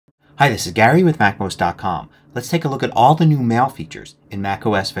Hi, this is Gary with MACMOST.com. Let's take a look at all the new mail features in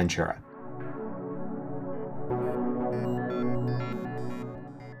macOS Ventura.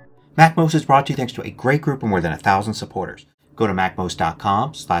 MACMOST is brought to you thanks to a great group of more than 1,000 supporters. Go to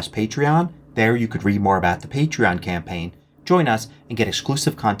MACMOST.com/Patreon. There you could read more about the Patreon campaign, join us, and get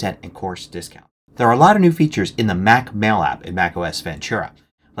exclusive content and course discounts. There are a lot of new features in the Mac Mail app in macOS Ventura.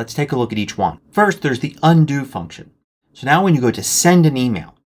 Let's take a look at each one. First, there's the undo function. So now when you go to send an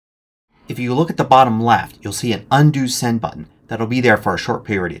email, if you look at the bottom left, you'll see an undo send button that'll be there for a short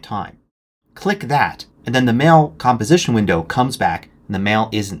period of time. Click that, and then the mail composition window comes back and the mail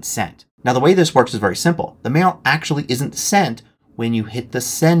isn't sent. Now the way this works is very simple. The mail actually isn't sent when you hit the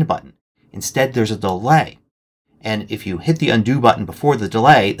send button. Instead, there's a delay. And if you hit the undo button before the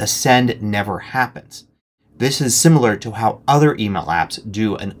delay, the send never happens. This is similar to how other email apps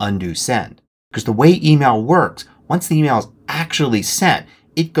do an undo send. Because the way email works, once the email is actually sent,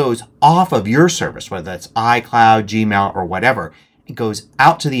 it goes off of your service, whether that's iCloud, Gmail, or whatever. It goes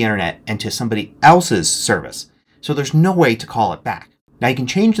out to the internet and to somebody else's service. So there's no way to call it back. Now you can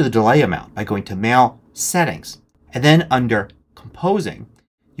change the delay amount by going to Mail Settings. And then under Composing,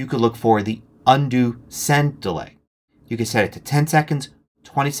 you could look for the undo send delay. You can set it to 10 seconds,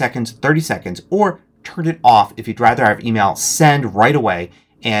 20 seconds, 30 seconds, or turn it off if you'd rather have email send right away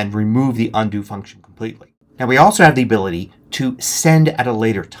and remove the undo function completely. Now we also have the ability to send at a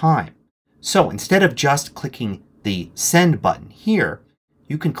later time. So instead of just clicking the send button here,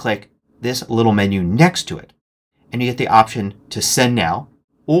 you can click this little menu next to it. And you get the option to send now,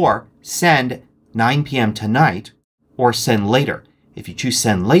 or send 9 p.m. tonight, or send later. If you choose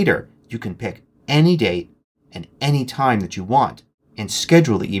send later, you can pick any date and any time that you want and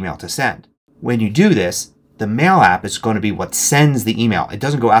schedule the email to send. When you do this, the Mail app is going to be what sends the email. It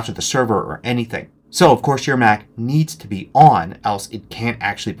doesn't go after the server or anything. So of course your Mac needs to be on, else it can't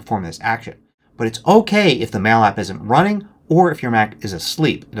actually perform this action. But it's okay if the Mail app isn't running or if your Mac is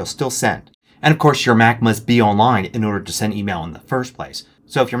asleep. It'll still send. And of course your Mac must be online in order to send email in the first place.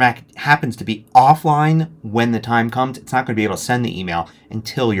 So if your Mac happens to be offline when the time comes, it's not going to be able to send the email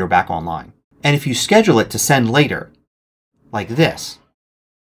until you're back online. And if you schedule it to send later, like this,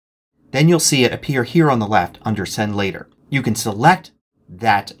 then you'll see it appear here on the left under Send Later. You can select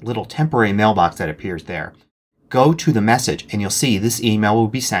that little temporary mailbox that appears there. Go to the message and you'll see this email will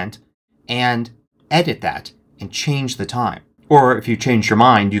be sent, and edit that and change the time. Or if you change your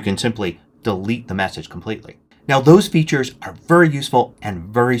mind, you can simply delete the message completely. Now those features are very useful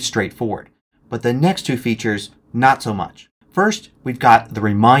and very straightforward. But the next two features, not so much. First, we've got the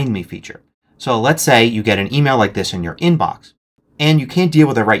Remind Me feature. So let's say you get an email like this in your inbox and you can't deal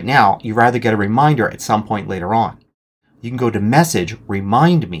with it right now. You'd rather get a reminder at some point later on. You can go to Message,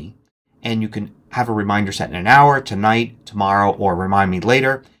 Remind Me, and you can have a reminder set in an hour, tonight, tomorrow, or remind me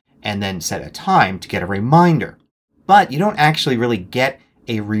later, and then set a time to get a reminder. But you don't actually really get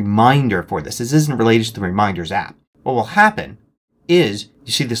a reminder for this. This isn't related to the Reminders app. What will happen is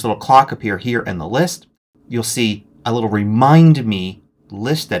you see this little clock appear here in the list. You'll see a little Remind Me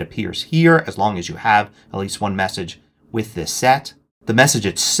list that appears here as long as you have at least one message with this set. The message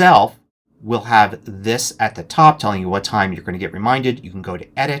itself will have this at the top telling you what time you're going to get reminded. You can go to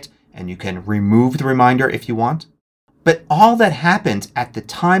Edit and you can remove the reminder if you want. But all that happens at the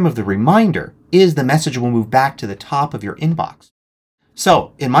time of the reminder is the message will move back to the top of your inbox.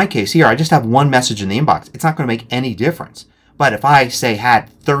 So in my case here, I just have one message in the inbox. It's not going to make any difference. But if I say had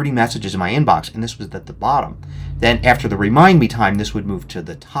 30 messages in my inbox and this was at the bottom, then after the Remind Me time this would move to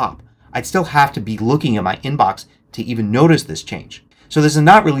the top. I'd still have to be looking at my inbox to even notice this change. So this is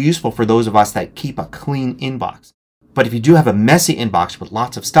not really useful for those of us that keep a clean inbox. But if you do have a messy inbox with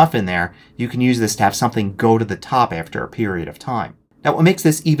lots of stuff in there, you can use this to have something go to the top after a period of time. Now what makes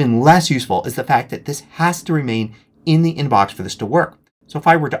this even less useful is the fact that this has to remain in the inbox for this to work. So if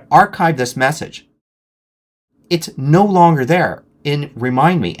I were to archive this message, it's no longer there in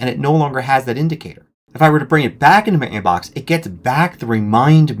Remind Me and it no longer has that indicator. If I were to bring it back into my inbox, it gets back the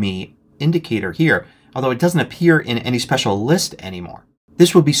Remind Me indicator here, although it doesn't appear in any special list anymore.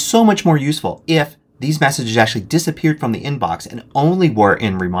 This would be so much more useful if these messages actually disappeared from the inbox and only were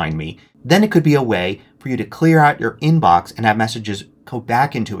in Remind Me. Then it could be a way for you to clear out your inbox and have messages go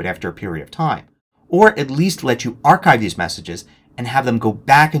back into it after a period of time. Or at least let you archive these messages and have them go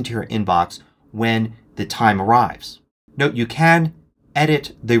back into your inbox when the time arrives. Note you can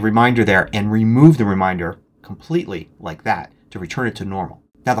edit the reminder there and remove the reminder completely like that to return it to normal.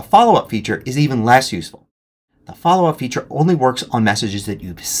 Now the follow-up feature is even less useful. The follow-up feature only works on messages that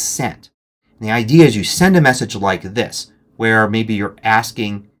you've sent. And the idea is you send a message like this, where maybe you're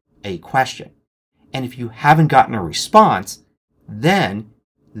asking a question. And if you haven't gotten a response, then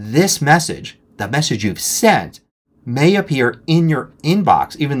this message, the message you've sent, may appear in your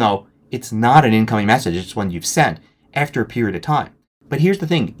inbox even though it's not an incoming message, it's one you've sent after a period of time. But here's the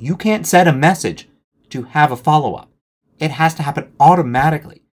thing, you can't set a message to have a follow-up. It has to happen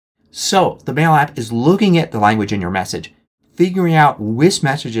automatically. So the Mail app is looking at the language in your message, figuring out which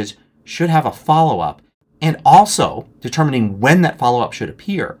messages should have a follow-up, and also determining when that follow-up should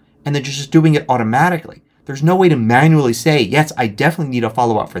appear, and then just doing it automatically. There's no way to manually say, yes, I definitely need a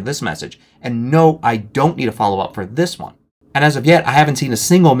follow-up for this message, and no, I don't need a follow-up for this one. And as of yet, I haven't seen a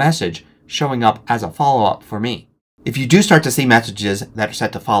single message showing up as a follow-up for me. If you do start to see messages that are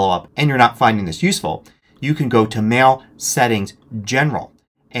set to follow up and you're not finding this useful, you can go to Mail Settings General,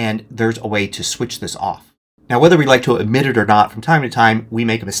 and there's a way to switch this off. Now, whether we like to admit it or not, from time to time we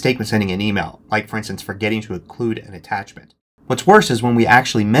make a mistake when sending an email, like for instance forgetting to include an attachment. What's worse is when we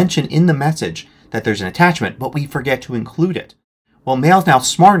actually mention in the message that there's an attachment, but we forget to include it. Well, Mail's now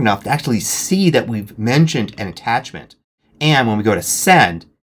smart enough to actually see that we've mentioned an attachment, and when we go to send,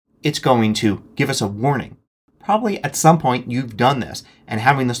 it's going to give us a warning. Probably at some point you've done this, and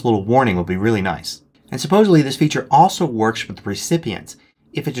having this little warning will be really nice. And supposedly this feature also works with recipients.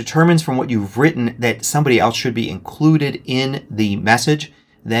 If it determines from what you've written that somebody else should be included in the message,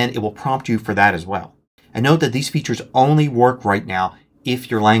 then it will prompt you for that as well. And note that these features only work right now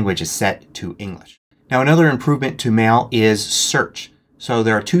if your language is set to English. Now, another improvement to Mail is search. So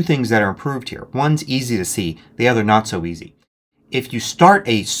there are two things that are improved here. One's easy to see, the other not so easy. If you start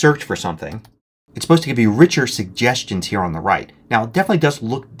a search for something, it's supposed to give you richer suggestions here on the right. Now, it definitely does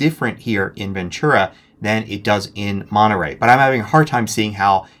look different here in Ventura than it does in Monterey, but I'm having a hard time seeing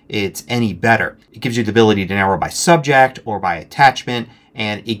how it's any better. It gives you the ability to narrow by subject or by attachment,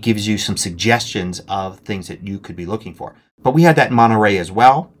 and it gives you some suggestions of things that you could be looking for. But we had that in Monterey as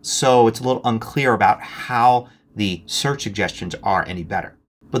well, so it's a little unclear about how the search suggestions are any better.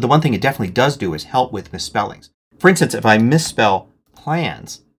 But the one thing it definitely does do is help with misspellings. For instance, if I misspell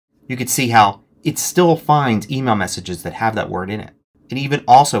plans, you can see how it still finds email messages that have that word in it. It even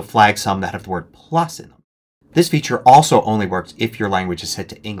also flags some that have the word plus in them. This feature also only works if your language is set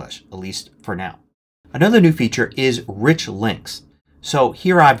to English, at least for now. Another new feature is rich links. So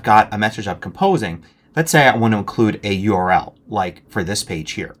here I've got a message I'm composing. Let's say I want to include a URL, like for this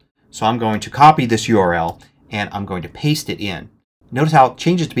page here. So I'm going to copy this URL and I'm going to paste it in. Notice how it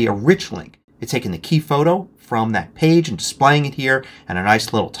changes to be a rich link. It's taking the key photo from that page and displaying it here, and a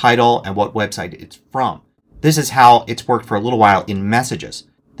nice little title and what website it's from. This is how it's worked for a little while in Messages.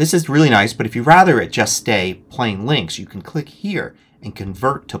 This is really nice, but if you'd rather it just stay plain links, you can click here and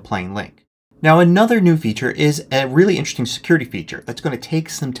convert to plain link. Now, another new feature is a really interesting security feature that's going to take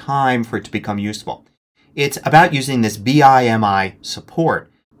some time for it to become useful. It's about using this BIMI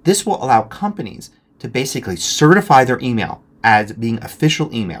Support. This will allow companies to basically certify their email as being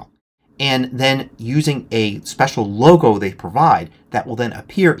official email, and then using a special logo they provide that will then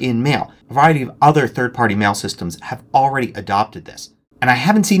appear in Mail. A variety of other third-party mail systems have already adopted this. And I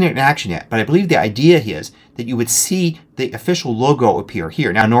haven't seen it in action yet, but I believe the idea is that you would see the official logo appear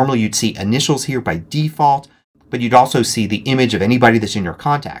here. Now, normally you'd see initials here by default, but you'd also see the image of anybody that's in your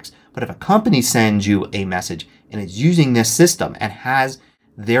contacts. But if a company sends you a message and is using this system and has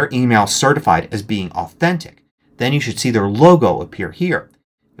their email certified as being authentic, then you should see their logo appear here.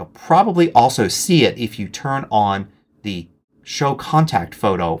 You'll probably also see it if you turn on the Show Contact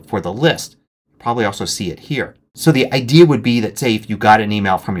photo for the list. You'll probably also see it here. So the idea would be that, say, if you got an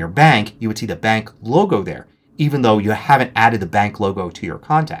email from your bank, you would see the bank logo there, even though you haven't added the bank logo to your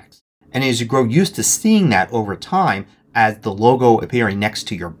contacts. And as you grow used to seeing that over time as the logo appearing next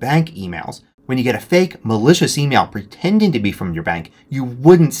to your bank emails, when you get a fake malicious email pretending to be from your bank, you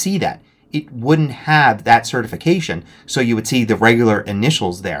wouldn't see that. It wouldn't have that certification, so you would see the regular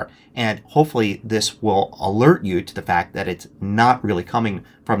initials there. And hopefully this will alert you to the fact that it's not really coming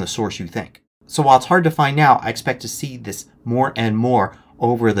from the source you think. So while it's hard to find now, I expect to see this more and more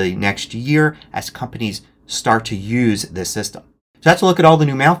over the next year as companies start to use this system. So that's a look at all the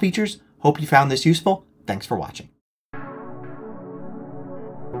new Mail features. Hope you found this useful. Thanks for watching.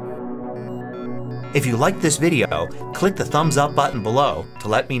 If you liked this video, click the thumbs up button below to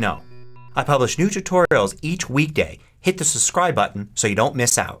let me know. I publish new tutorials each weekday. Hit the subscribe button so you don't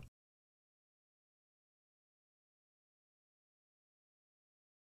miss out.